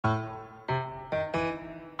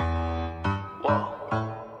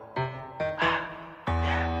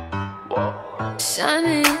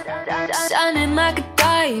Shining, shining like a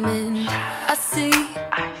diamond. I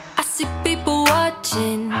see people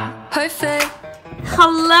watching. Perfect.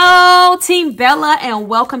 Hello, Team Bella, and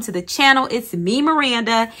welcome to the channel. It's me,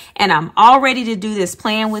 Miranda, and I'm all ready to do this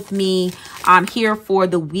plan with me. I'm here for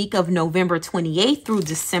the week of November 28th through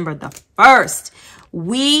December the 1st.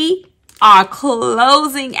 We are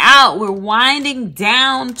closing out. We're winding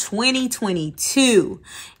down 2022.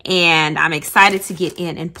 And I'm excited to get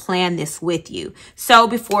in and plan this with you. So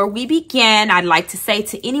before we begin, I'd like to say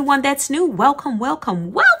to anyone that's new, welcome,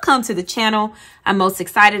 welcome, welcome to the channel. I'm most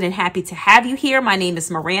excited and happy to have you here. My name is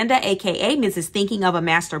Miranda, aka Mrs. Thinking of a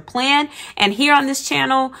Master Plan. And here on this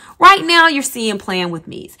channel, right now, you're seeing Plan with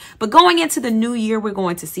Me's. But going into the new year, we're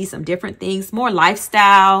going to see some different things, more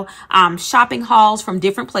lifestyle, shopping hauls from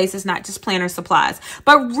different places, not just planner supplies.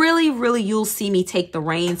 But really, you'll see me take the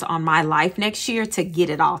reins on my life next year to get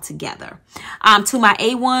it all together. To my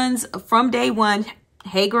A1s from day one,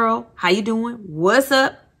 hey girl, how you doing? What's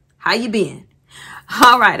up? How you been?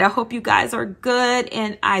 All right, I hope you guys are good,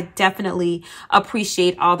 and I definitely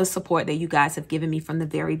appreciate all the support that you guys have given me from the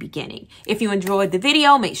very beginning. If you enjoyed the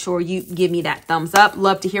video, make sure you give me that thumbs up.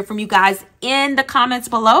 Love to hear from you guys in the comments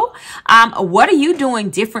below. What are you doing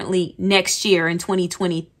differently next year in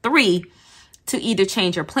 2023 to either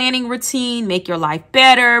change your planning routine, make your life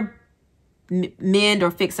better, mend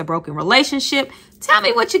or fix a broken relationship? Tell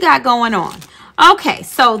me what you got going on. Okay,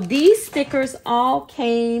 so these stickers all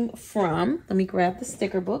came from, let me grab the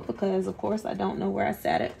sticker book because of course I don't know where I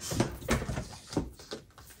set it.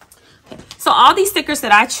 Okay, so all these stickers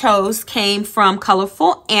that I chose came from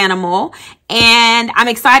Colorful Animal, and I'm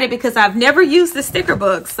excited because I've never used the sticker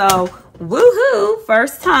book. So woohoo,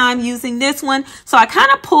 first time using this one. So I kind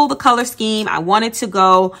of pulled the color scheme. I wanted to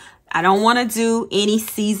go, I don't want to do any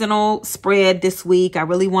seasonal spread this week. I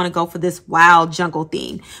really want to go for this wild jungle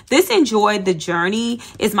theme. This Enjoy the Journey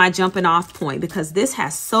is my jumping off point because this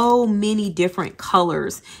has so many different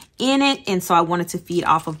colors in it. And so I wanted to feed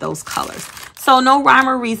off of those colors. So no rhyme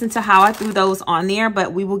or reason to how I threw those on there,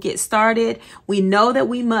 but we will get started. We know that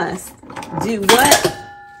we must do what?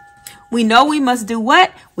 We know we must do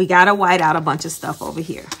what? We got to white out a bunch of stuff over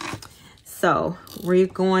here. So we're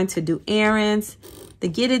going to do errands, the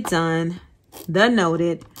get it done, the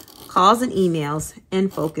noted, calls and emails,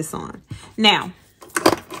 and focus on. Now,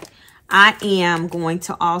 I am going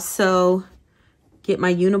to also get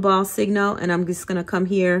my Uniball signal, and I'm just going to come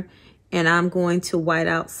here and I'm going to white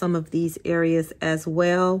out some of these areas as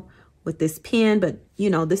well with this pen. But, you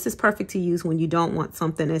know, this is perfect to use when you don't want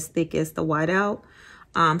something as thick as the whiteout.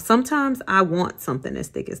 Sometimes I want something as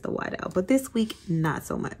thick as the whiteout, but this week, not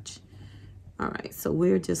so much. All right, so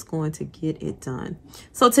we're just going to get it done.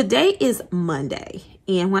 So today is Monday.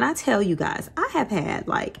 And when I tell you guys, I have had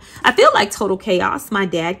I feel like total chaos. My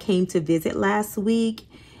dad came to visit last week,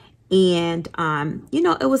 and, you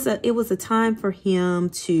know, it was a time for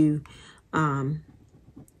him to,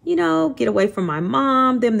 you know, get away from my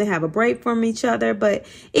mom, them to have a break from each other. But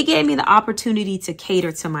it gave me the opportunity to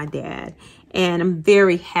cater to my dad. And I'm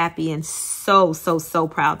very happy and so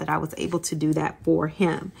proud that I was able to do that for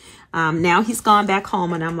him. Now he's gone back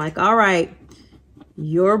home, and I'm like, all right,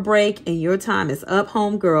 your break and your time is up,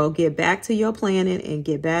 home girl. Get back to your planning and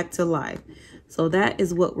get back to life. So that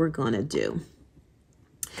is what we're going to do.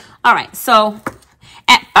 All right. So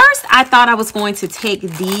at first I thought I was going to take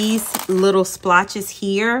these little splotches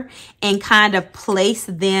here and kind of place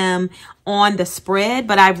them on the spread,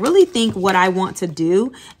 but I really think what I want to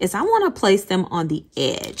do is I want to place them on the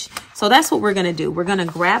edge. So that's what we're going to do. We're going to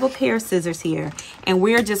grab a pair of scissors here, and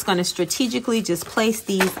we're just going to strategically just place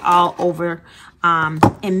these all over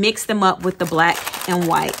and mix them up with the black and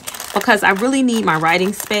white because I really need my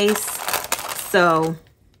writing space. So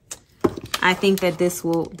I think that this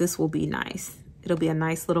will be nice. It'll be a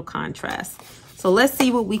nice little contrast. So let's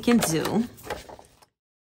see what we can do.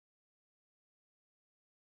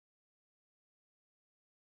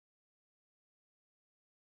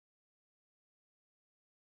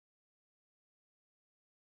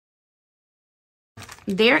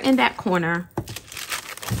 There in that corner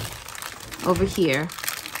over here,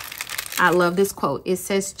 I love this quote. It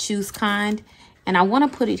says, choose kind. And I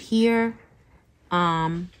want to put it here.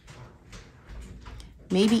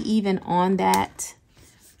 Maybe even on that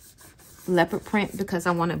leopard print because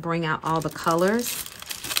I want to bring out all the colors.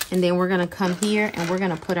 And then we're going to come here and we're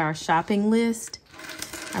going to put our shopping list.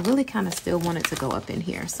 I really kind of still want it to go up in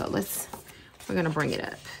here. So we're going to bring it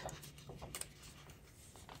up.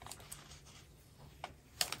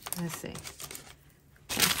 Let's see.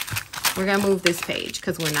 Okay. We're going to move this page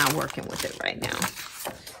because we're not working with it right now.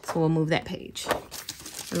 So we'll move that page.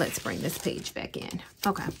 And let's bring this page back in.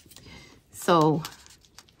 Okay. So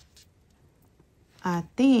I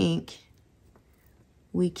think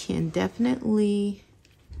we can definitely,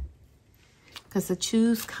 because the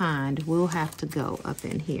choose kind will have to go up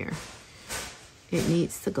in here. It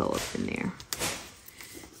needs to go up in there.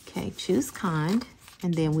 Okay, choose kind,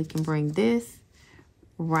 and then we can bring this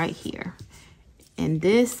right here. And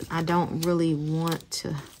this, I don't really want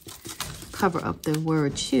to cover up the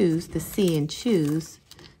word choose, the C in choose.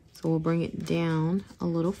 So we'll bring it down a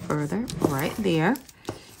little further, right there.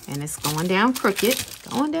 And it's going down crooked,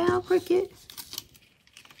 going down crooked.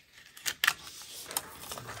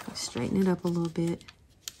 Straighten it up a little bit.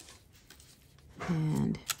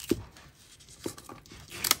 And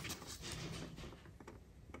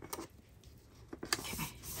okay.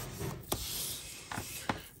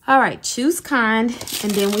 All right, choose kind.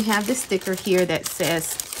 And then we have the sticker here that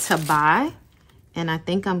says to buy. And I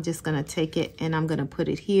think I'm just gonna take it and I'm gonna put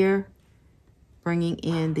it here, bringing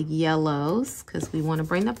in the yellows because we wanna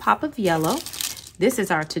bring the pop of yellow. This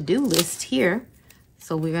is our to-do list here.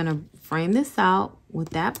 So we're gonna frame this out with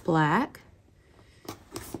that black.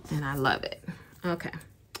 And I love it. Okay.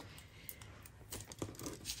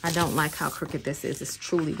 I don't like how crooked this is. It's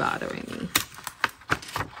truly bothering me.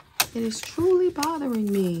 It is truly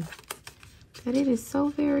bothering me that it is so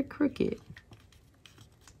very crooked.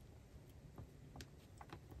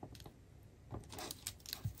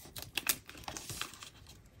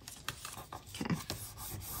 Okay.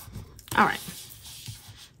 All right.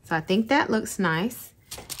 So I think that looks nice.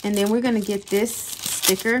 And then we're going to get this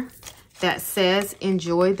sticker that says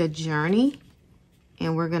enjoy the journey.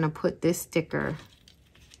 And we're going to put this sticker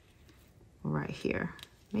right here.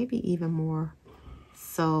 Maybe even more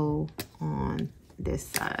so on this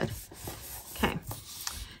side. Okay.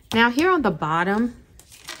 Now here on the bottom,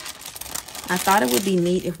 I thought it would be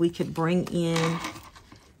neat if we could bring in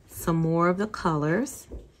some more of the colors.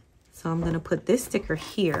 So I'm going to put this sticker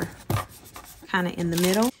here, kind of in the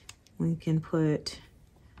middle. We can put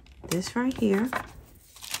this right here.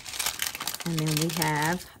 And then we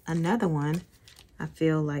have another one I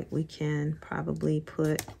feel like we can probably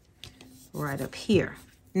put right up here.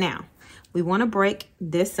 Now, we want to break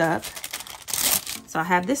this up. So I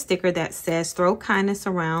have this sticker that says throw kindness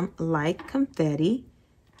around like confetti.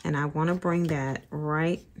 And I want to bring that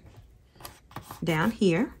right down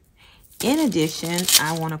here. In addition,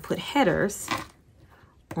 I want to put headers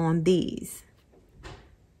on these.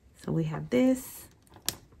 So we have this.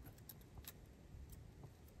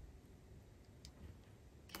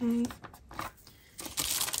 Okay.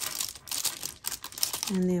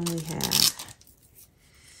 And then we have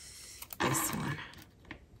this one.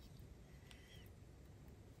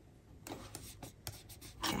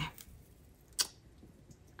 Okay.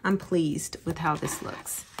 I'm pleased with how this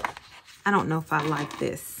looks. I don't know if I like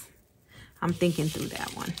this. I'm thinking through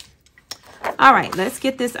that one. All right, let's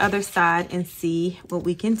get this other side and see what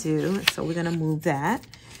we can do. So we're gonna move that.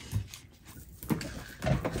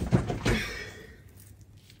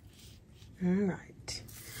 All right,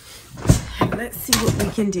 let's see what we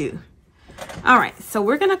can do. All right, so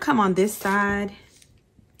we're gonna come on this side,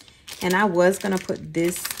 and I was gonna put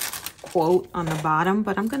this quote on the bottom,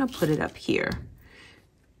 but I'm gonna put it up here.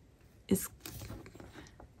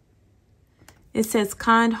 It says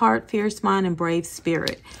kind heart, fierce mind, and brave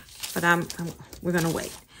spirit, but we're gonna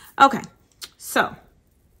wait. Okay, so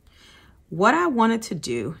what I wanted to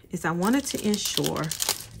do is I wanted to ensure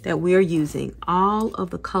that we're using all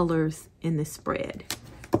of the colors in the spread,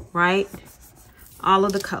 right? All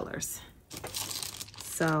of the colors.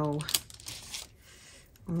 So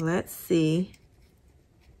let's see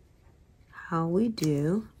how we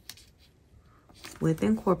do with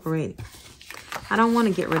incorporating. I don't want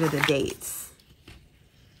to get rid of the dates.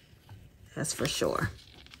 That's for sure.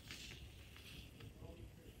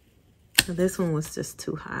 So this one was just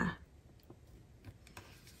too high.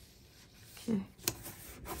 Okay.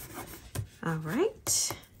 All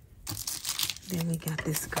right. Then we got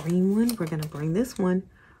this green one. We're going to bring this one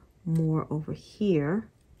more over here.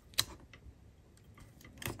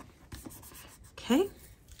 Okay.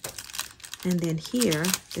 And then here,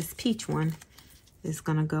 this peach one is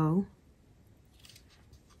going to go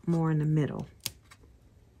more in the middle.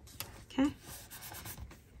 Okay.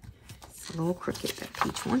 It's a little crooked, that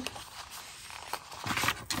peach one.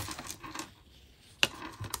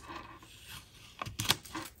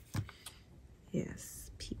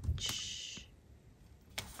 Yes, peach.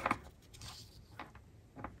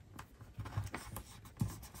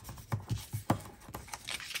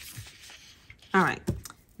 All right.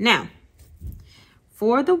 Now,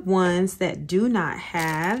 for the ones that do not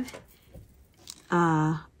have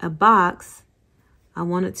a box, I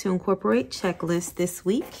wanted to incorporate checklist this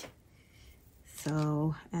week.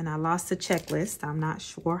 So, and I lost the checklist. I'm not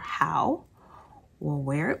sure how or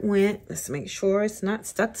where it went. Let's make sure it's not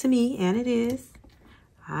stuck to me, and it is.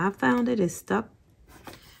 I found it. It's stuck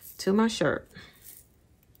to my shirt.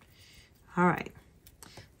 All right.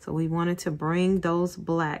 So we wanted to bring those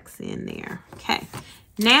blacks in there. Okay.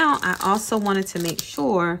 Now I also wanted to make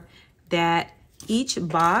sure that each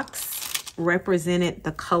box represented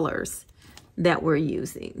the colors that we're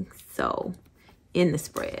using. So in the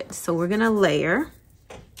spread. So we're gonna layer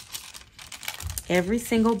every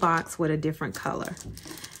single box with a different color.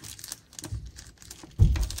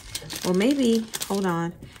 Well, maybe, hold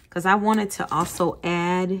on, because I wanted to also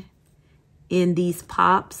add in these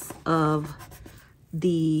pops of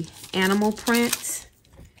the animal print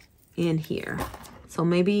in here. So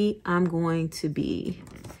maybe I'm going to be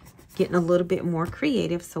getting a little bit more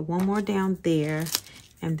creative. So one more down there,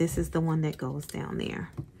 and this is the one that goes down there.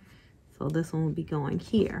 So this one will be going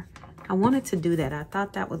here. I wanted to do that. I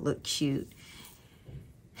thought that would look cute.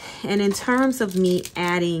 And in terms of me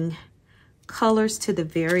adding colors to the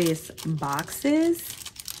various boxes,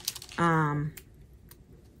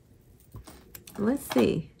 let's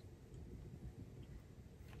see.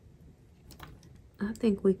 I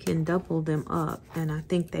think we can double them up, and I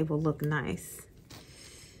think they will look nice.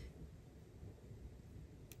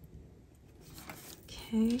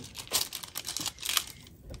 Okay.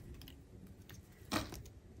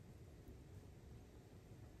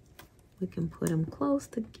 We can put them close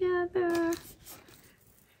together.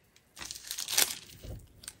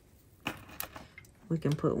 We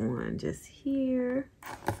can put one just here,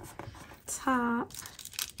 top,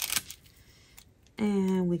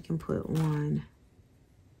 and we can put one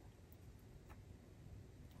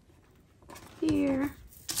here.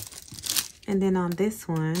 And then on this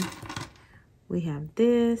one, we have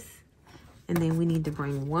this, and then we need to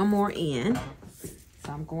bring one more in.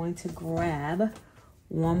 So I'm going to grab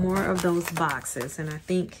one more of those boxes, and I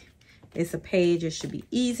think it's a page. It should be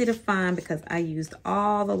easy to find because I used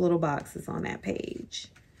all the little boxes on that page.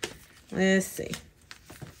 Let's see.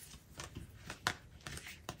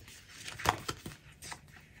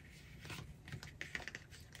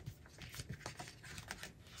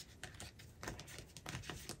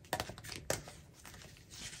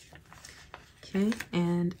 Okay,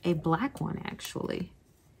 and a black one actually.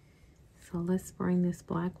 So let's bring this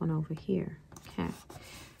black one over here. Okay,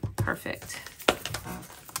 perfect.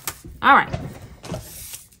 All right.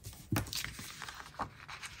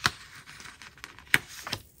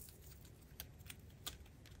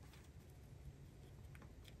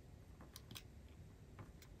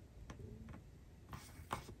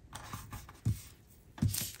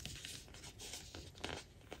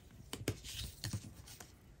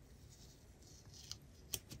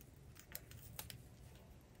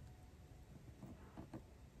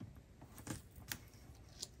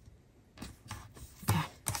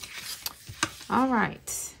 All right.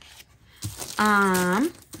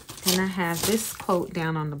 Then I have this quote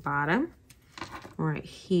down on the bottom right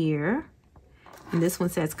here. And this one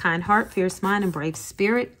says, kind heart, fierce mind, and brave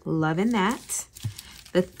spirit. Loving that.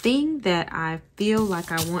 The thing that I feel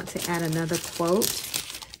like I want to add another quote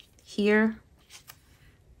here,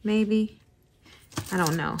 maybe. I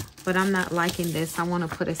don't know, but I'm not liking this. I want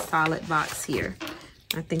to put a solid box here.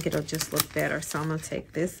 I think it'll just look better. So I'm going to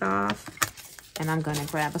take this off. And I'm going to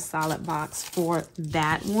grab a solid box for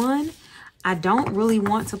that one. I don't really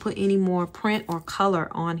want to put any more print or color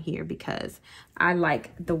on here because I like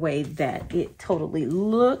the way that it totally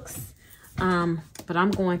looks. But I'm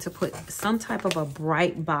going to put some type of a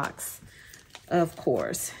bright box, of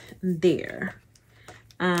course, there.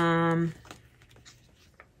 Let's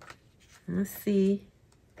see.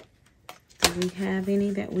 Do we have any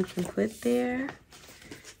that we can put there?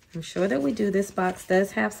 I'm sure that we do. This box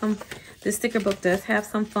does have some, this sticker book does have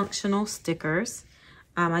some functional stickers.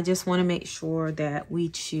 I just want to make sure that we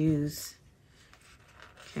choose,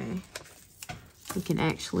 okay, we can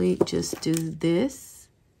actually just do this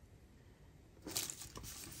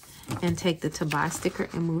and take the to buy sticker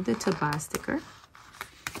and move the to buy sticker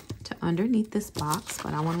to underneath this box,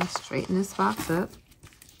 but I want to straighten this box up.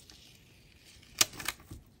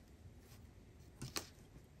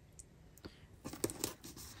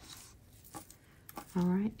 All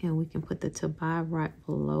right, and we can put the to buy right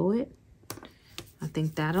below it. I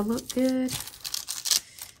think that'll look good.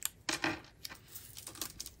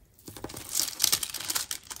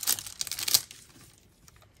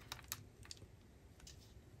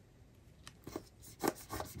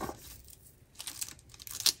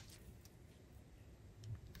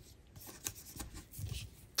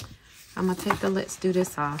 I'm gonna take the let's do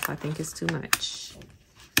this off. I think it's too much.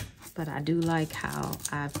 But I do like how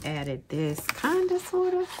I've added this kind of,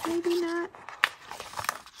 sort of, maybe not,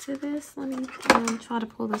 to this. Let me try to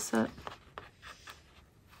pull this up.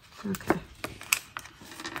 Okay.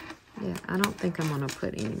 Yeah, I don't think I'm going to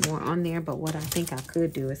put any more on there, but what I think I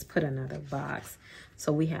could do is put another box.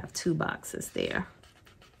 So we have 2 boxes there.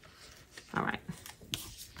 All right.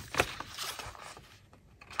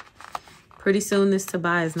 Pretty soon this to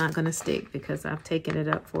buy is not going to stick because I've taken it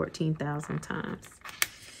up 14,000 times.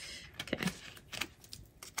 Okay.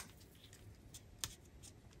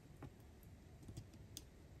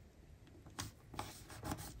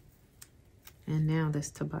 And now this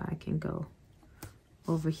to buy can go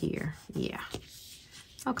over here. Yeah.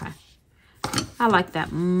 Okay. I like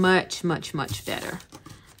that much, much, much better.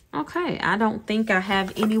 Okay. I don't think I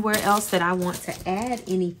have anywhere else that I want to add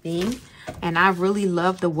anything. And I really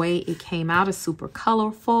love the way it came out. It's super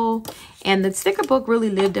colorful. And the sticker book really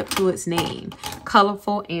lived up to its name.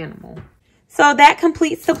 Colorful Animal. So that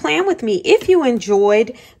completes the plan with me. If you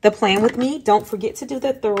enjoyed the plan with me, don't forget to do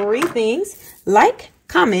the 3 things. Like,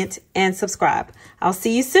 comment, and subscribe. I'll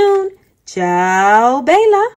see you soon. Ciao, Bella.